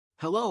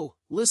Hello,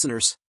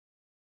 listeners.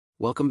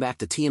 Welcome back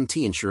to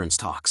TMT Insurance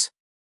Talks.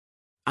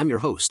 I'm your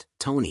host,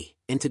 Tony,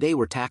 and today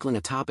we're tackling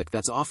a topic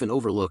that's often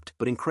overlooked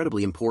but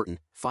incredibly important: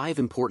 5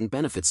 important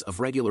benefits of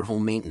regular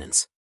home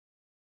maintenance.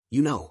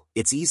 You know,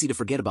 it's easy to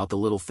forget about the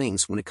little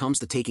things when it comes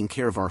to taking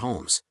care of our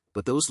homes,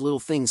 but those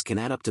little things can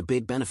add up to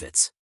big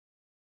benefits.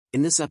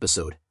 In this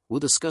episode, we'll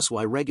discuss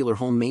why regular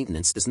home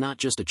maintenance is not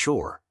just a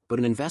chore, but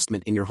an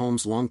investment in your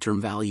home's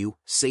long-term value,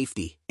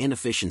 safety, and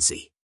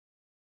efficiency.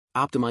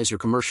 Optimize your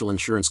commercial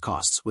insurance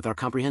costs with our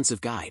comprehensive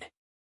guide.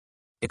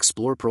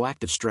 Explore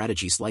proactive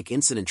strategies like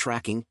incident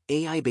tracking,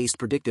 AI-based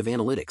predictive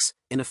analytics,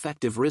 and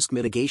effective risk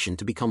mitigation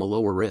to become a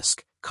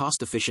lower-risk,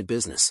 cost-efficient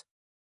business.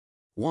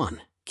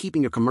 1.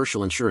 Keeping your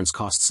commercial insurance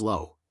costs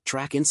low.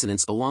 Track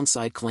incidents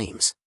alongside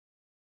claims.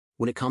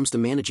 When it comes to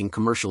managing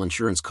commercial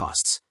insurance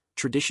costs,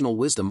 traditional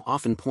wisdom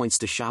often points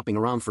to shopping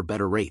around for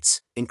better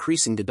rates,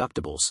 increasing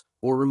deductibles,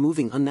 or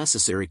removing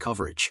unnecessary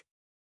coverage.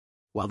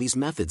 While these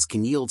methods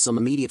can yield some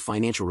immediate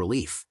financial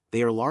relief,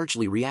 they are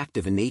largely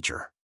reactive in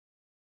nature.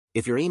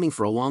 If you're aiming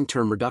for a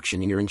long-term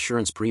reduction in your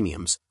insurance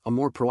premiums, a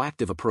more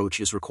proactive approach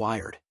is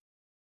required.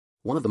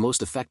 One of the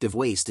most effective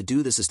ways to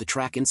do this is to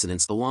track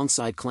incidents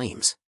alongside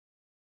claims.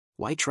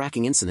 Why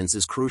tracking incidents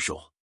is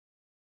crucial.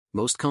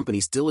 Most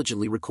companies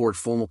diligently record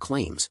formal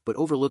claims but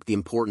overlook the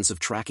importance of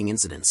tracking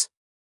incidents.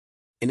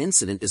 An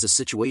incident is a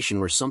situation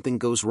where something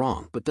goes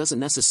wrong but doesn't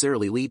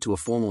necessarily lead to a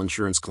formal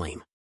insurance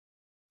claim.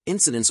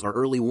 Incidents are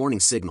early warning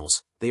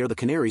signals. They are the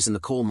canaries in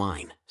the coal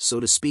mine, so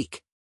to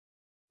speak.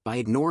 By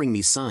ignoring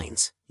these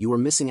signs, you are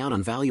missing out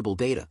on valuable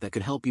data that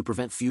could help you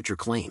prevent future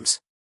claims.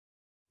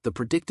 The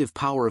predictive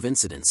power of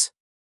incidents.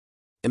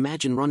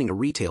 Imagine running a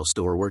retail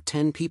store where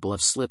 10 people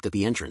have slipped at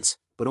the entrance,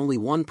 but only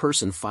one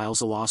person files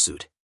a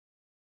lawsuit.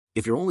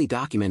 If you're only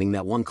documenting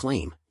that one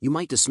claim, you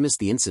might dismiss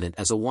the incident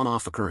as a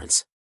one-off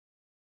occurrence.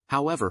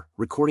 However,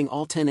 recording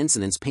all 10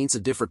 incidents paints a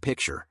different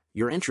picture.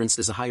 Your entrance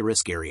is a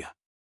high-risk area.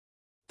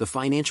 The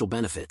financial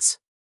benefits.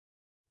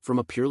 From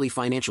a purely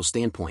financial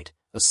standpoint,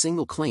 a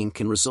single claim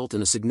can result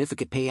in a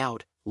significant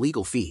payout,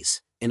 legal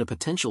fees, and a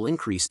potential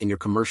increase in your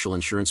commercial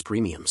insurance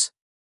premiums.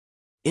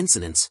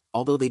 Incidents,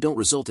 although they don't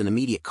result in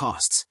immediate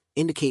costs,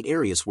 indicate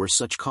areas where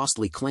such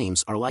costly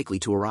claims are likely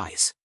to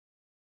arise.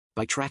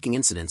 By tracking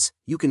incidents,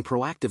 you can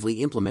proactively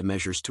implement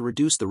measures to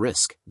reduce the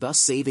risk, thus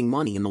saving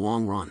money in the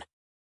long run.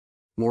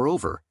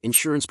 Moreover,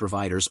 insurance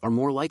providers are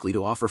more likely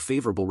to offer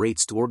favorable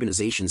rates to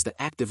organizations that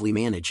actively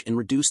manage and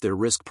reduce their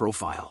risk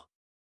profile.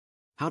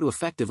 How to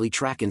effectively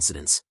track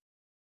incidents.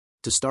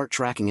 To start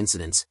tracking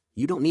incidents,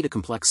 you don't need a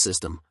complex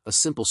system. A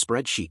simple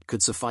spreadsheet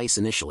could suffice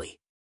initially.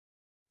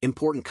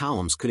 Important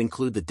columns could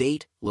include the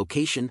date,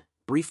 location,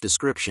 brief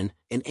description,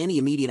 and any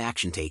immediate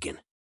action taken.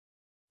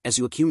 As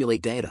you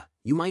accumulate data,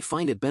 you might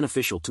find it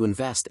beneficial to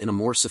invest in a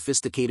more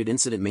sophisticated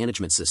incident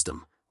management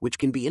system, which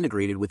can be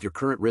integrated with your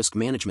current risk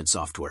management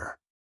software.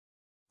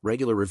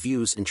 Regular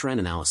reviews and trend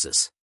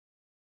analysis.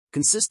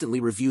 Consistently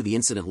review the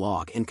incident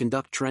log and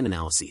conduct trend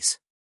analyses.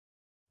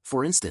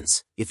 For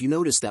instance, if you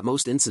notice that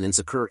most incidents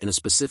occur in a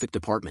specific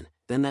department,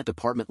 then that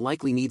department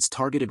likely needs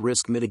targeted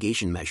risk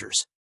mitigation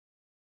measures.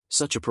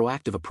 Such a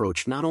proactive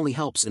approach not only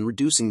helps in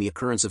reducing the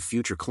occurrence of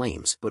future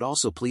claims but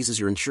also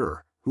pleases your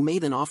insurer, who may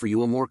then offer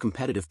you a more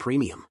competitive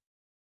premium.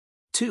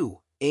 2.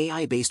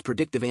 AI-based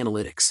predictive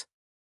analytics.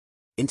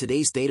 In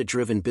today's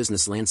data-driven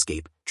business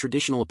landscape,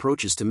 traditional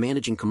approaches to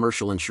managing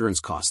commercial insurance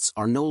costs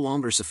are no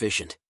longer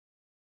sufficient.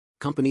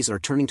 Companies are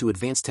turning to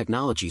advanced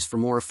technologies for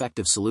more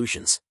effective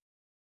solutions.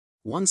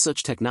 One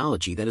such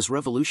technology that is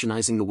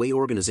revolutionizing the way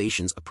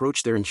organizations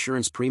approach their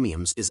insurance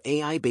premiums is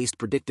AI-based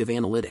predictive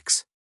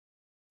analytics.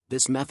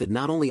 This method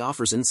not only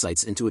offers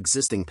insights into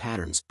existing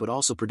patterns but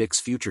also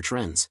predicts future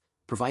trends,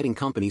 providing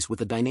companies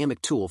with a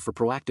dynamic tool for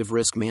proactive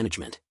risk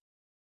management.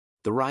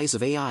 The rise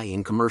of AI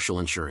in commercial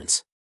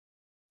insurance.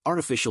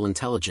 Artificial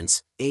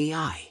intelligence,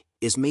 AI,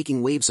 is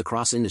making waves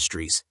across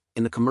industries,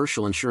 and the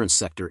commercial insurance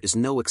sector is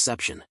no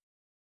exception.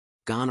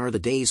 Gone are the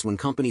days when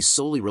companies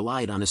solely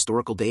relied on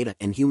historical data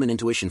and human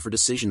intuition for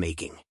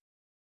decision-making.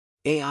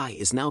 AI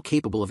is now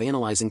capable of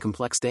analyzing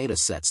complex data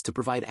sets to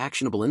provide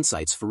actionable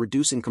insights for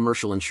reducing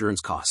commercial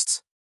insurance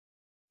costs.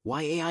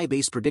 Why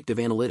AI-based predictive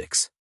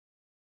analytics?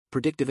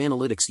 Predictive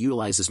analytics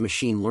utilizes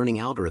machine learning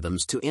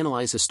algorithms to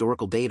analyze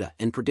historical data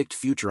and predict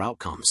future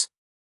outcomes.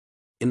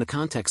 In the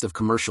context of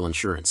commercial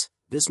insurance,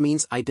 this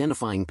means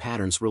identifying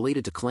patterns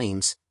related to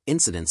claims,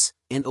 incidents,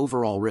 and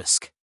overall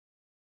risk.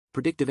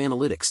 Predictive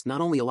analytics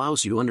not only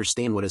allows you to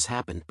understand what has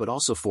happened but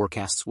also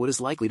forecasts what is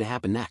likely to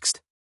happen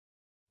next.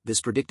 This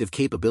predictive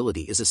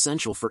capability is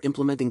essential for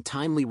implementing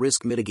timely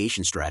risk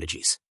mitigation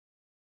strategies.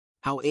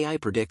 How AI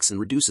predicts and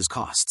reduces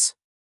costs.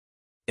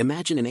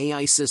 Imagine an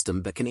AI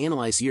system that can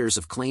analyze years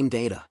of claim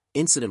data,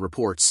 incident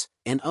reports,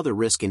 and other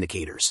risk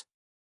indicators.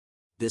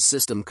 This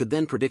system could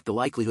then predict the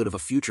likelihood of a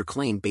future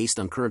claim based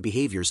on current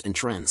behaviors and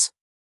trends.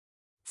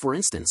 For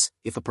instance,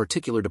 if a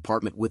particular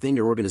department within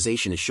your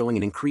organization is showing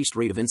an increased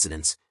rate of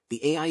incidents,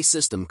 the AI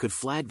system could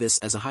flag this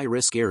as a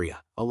high-risk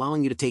area,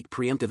 allowing you to take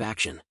preemptive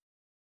action.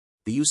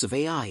 The use of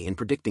AI in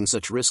predicting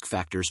such risk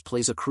factors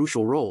plays a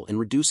crucial role in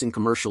reducing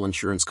commercial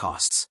insurance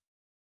costs.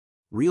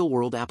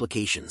 Real-world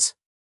applications.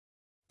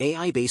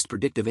 AI-based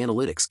predictive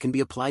analytics can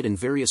be applied in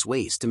various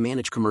ways to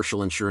manage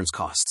commercial insurance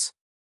costs.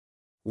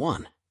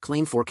 1.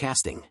 Claim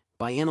forecasting.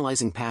 By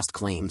analyzing past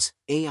claims,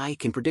 AI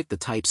can predict the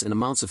types and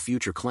amounts of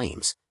future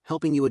claims,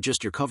 helping you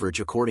adjust your coverage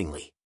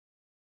accordingly.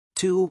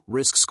 2.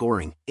 Risk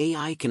scoring.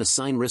 AI can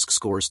assign risk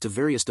scores to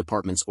various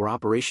departments or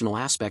operational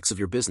aspects of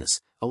your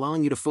business,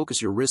 allowing you to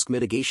focus your risk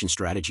mitigation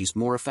strategies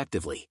more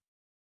effectively.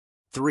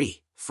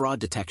 3. Fraud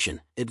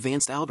detection.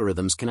 Advanced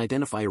algorithms can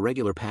identify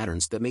irregular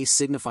patterns that may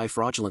signify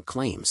fraudulent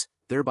claims,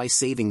 thereby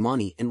saving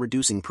money and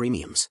reducing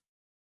premiums.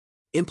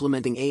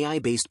 Implementing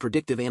AI-based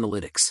predictive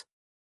analytics.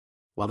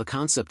 While the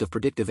concept of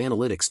predictive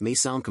analytics may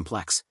sound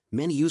complex,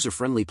 many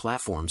user-friendly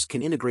platforms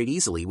can integrate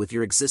easily with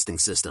your existing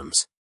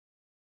systems.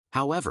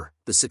 However,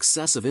 the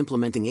success of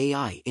implementing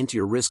AI into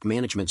your risk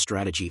management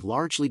strategy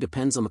largely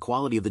depends on the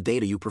quality of the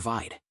data you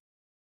provide.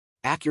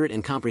 Accurate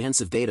and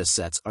comprehensive data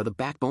sets are the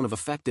backbone of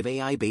effective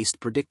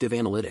AI-based predictive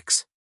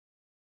analytics.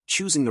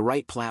 Choosing the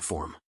right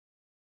platform.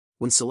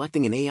 When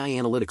selecting an AI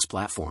analytics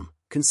platform,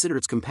 consider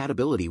its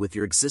compatibility with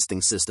your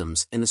existing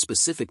systems and the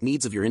specific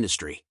needs of your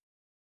industry.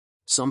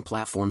 Some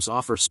platforms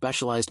offer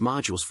specialized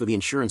modules for the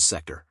insurance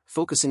sector,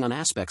 focusing on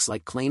aspects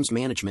like claims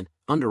management,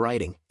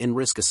 underwriting, and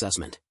risk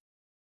assessment.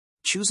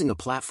 Choosing a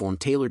platform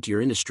tailored to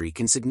your industry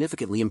can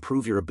significantly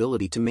improve your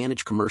ability to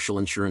manage commercial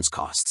insurance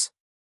costs.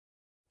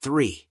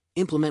 3.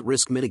 Implement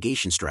risk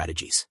mitigation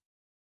strategies.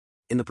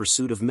 In the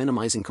pursuit of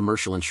minimizing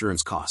commercial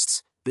insurance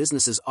costs,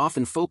 businesses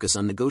often focus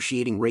on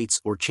negotiating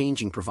rates or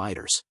changing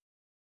providers.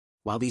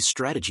 While these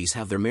strategies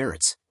have their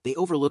merits, they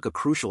overlook a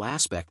crucial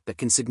aspect that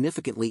can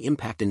significantly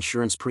impact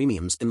insurance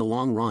premiums in the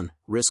long run: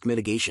 risk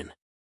mitigation.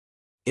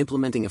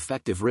 Implementing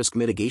effective risk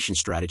mitigation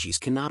strategies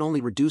can not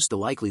only reduce the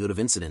likelihood of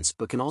incidents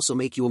but can also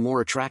make you a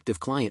more attractive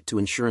client to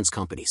insurance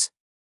companies.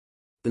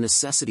 The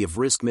necessity of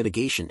risk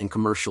mitigation in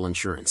commercial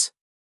insurance.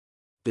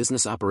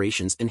 Business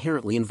operations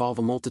inherently involve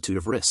a multitude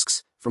of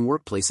risks, from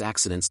workplace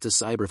accidents to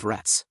cyber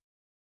threats.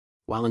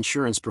 While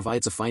insurance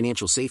provides a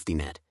financial safety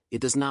net,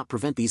 it does not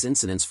prevent these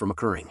incidents from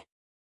occurring.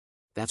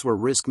 That's where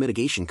risk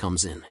mitigation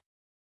comes in.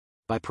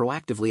 By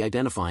proactively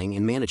identifying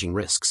and managing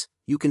risks,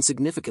 you can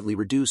significantly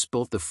reduce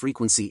both the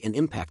frequency and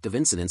impact of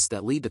incidents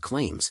that lead to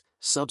claims,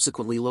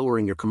 subsequently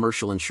lowering your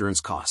commercial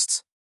insurance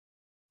costs.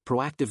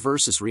 Proactive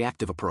versus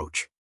reactive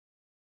approach.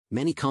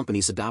 Many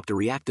companies adopt a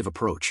reactive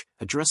approach,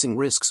 addressing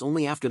risks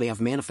only after they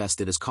have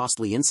manifested as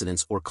costly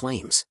incidents or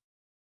claims.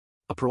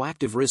 A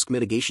proactive risk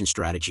mitigation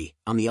strategy,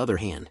 on the other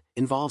hand,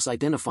 involves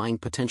identifying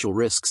potential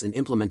risks and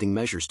implementing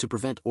measures to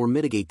prevent or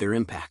mitigate their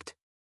impact.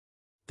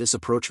 This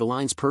approach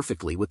aligns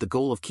perfectly with the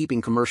goal of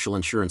keeping commercial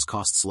insurance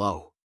costs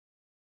low.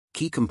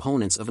 Key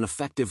components of an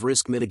effective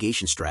risk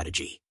mitigation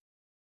strategy.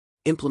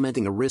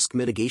 Implementing a risk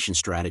mitigation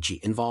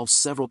strategy involves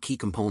several key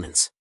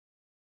components.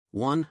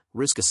 1.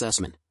 Risk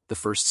assessment. The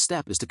first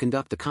step is to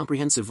conduct a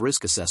comprehensive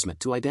risk assessment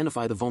to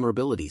identify the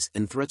vulnerabilities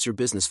and threats your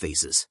business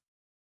faces.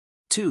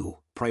 2.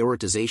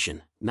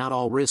 Prioritization. Not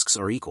all risks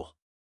are equal.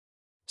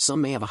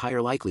 Some may have a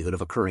higher likelihood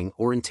of occurring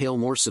or entail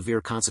more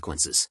severe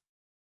consequences.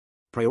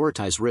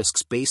 Prioritize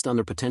risks based on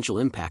their potential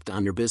impact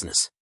on your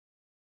business.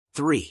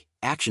 3.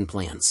 Action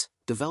plans.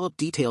 Develop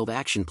detailed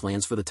action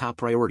plans for the top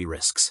priority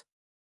risks.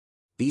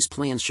 These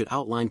plans should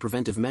outline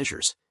preventive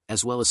measures,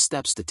 as well as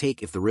steps to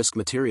take if the risk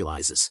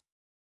materializes.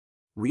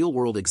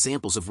 Real-world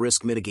examples of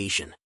risk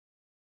mitigation.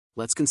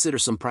 Let's consider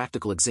some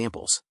practical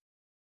examples.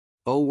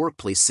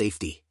 Workplace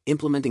safety.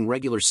 Implementing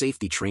regular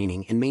safety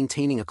training and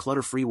maintaining a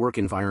clutter-free work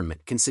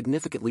environment can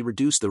significantly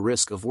reduce the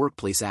risk of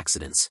workplace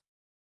accidents.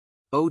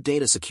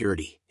 Data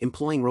security.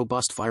 Employing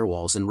robust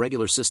firewalls and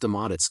regular system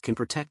audits can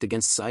protect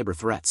against cyber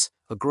threats,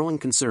 a growing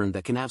concern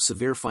that can have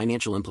severe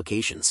financial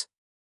implications.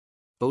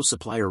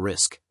 Supplier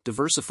risk.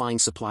 Diversifying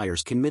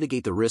suppliers can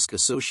mitigate the risk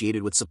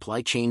associated with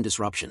supply chain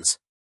disruptions.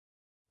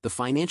 The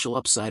financial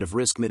upside of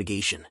risk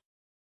mitigation.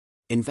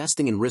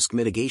 Investing in risk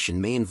mitigation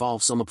may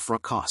involve some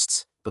upfront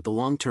costs, but the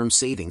long-term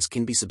savings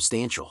can be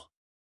substantial.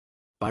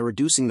 By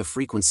reducing the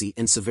frequency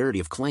and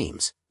severity of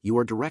claims, you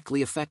are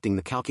directly affecting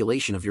the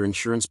calculation of your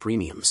insurance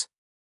premiums.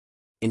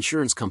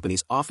 Insurance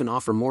companies often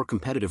offer more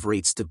competitive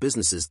rates to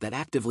businesses that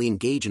actively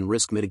engage in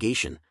risk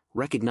mitigation,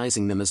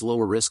 recognizing them as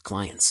lower-risk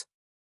clients.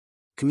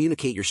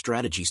 Communicate your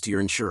strategies to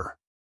your insurer.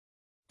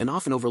 An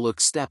often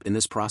overlooked step in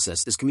this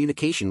process is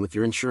communication with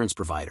your insurance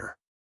provider.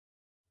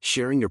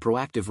 Sharing your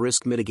proactive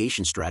risk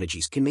mitigation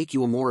strategies can make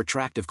you a more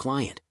attractive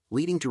client,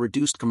 leading to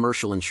reduced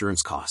commercial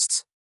insurance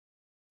costs.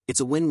 It's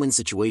a win-win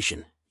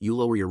situation. You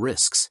lower your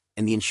risks,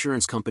 and the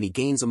insurance company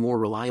gains a more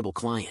reliable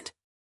client.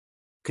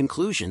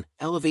 Conclusion: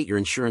 elevate your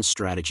insurance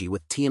strategy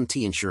with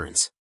TMT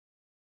Insurance.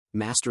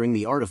 Mastering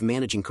the art of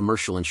managing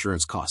commercial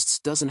insurance costs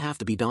doesn't have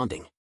to be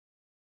daunting.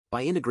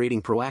 By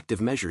integrating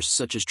proactive measures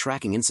such as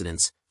tracking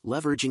incidents,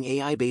 leveraging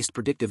AI-based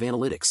predictive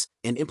analytics,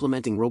 and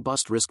implementing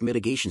robust risk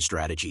mitigation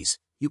strategies,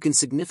 you can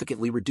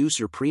significantly reduce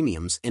your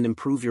premiums and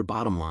improve your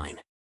bottom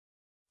line.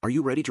 Are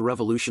you ready to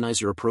revolutionize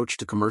your approach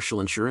to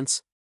commercial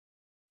insurance?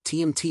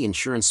 TMT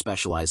Insurance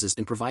specializes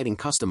in providing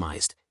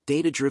customized,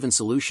 data-driven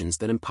solutions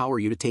that empower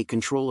you to take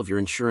control of your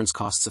insurance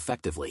costs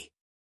effectively.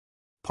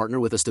 Partner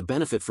with us to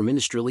benefit from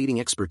industry-leading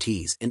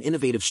expertise and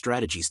innovative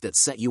strategies that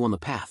set you on the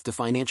path to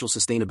financial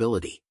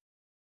sustainability.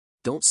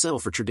 Don't settle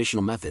for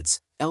traditional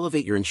methods.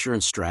 Elevate your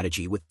insurance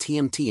strategy with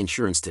TMT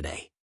Insurance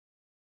today.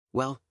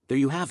 Well, there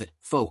you have it,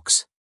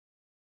 folks.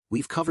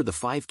 We've covered the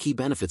 5 key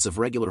benefits of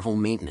regular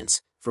home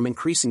maintenance, from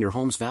increasing your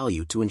home's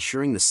value to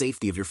ensuring the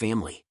safety of your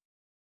family.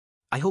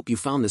 I hope you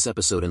found this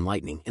episode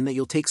enlightening and that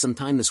you'll take some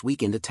time this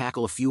weekend to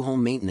tackle a few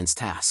home maintenance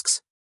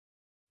tasks.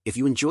 If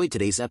you enjoyed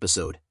today's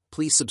episode,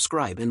 please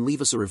subscribe and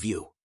leave us a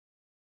review.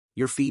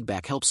 Your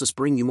feedback helps us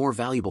bring you more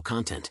valuable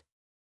content.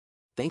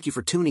 Thank you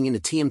for tuning in to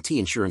TMT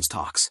Insurance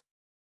Talks.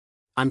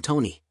 I'm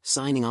Tony,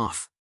 signing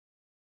off.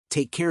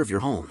 Take care of your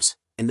homes,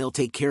 and they'll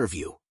take care of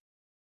you.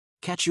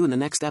 Catch you in the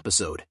next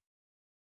episode.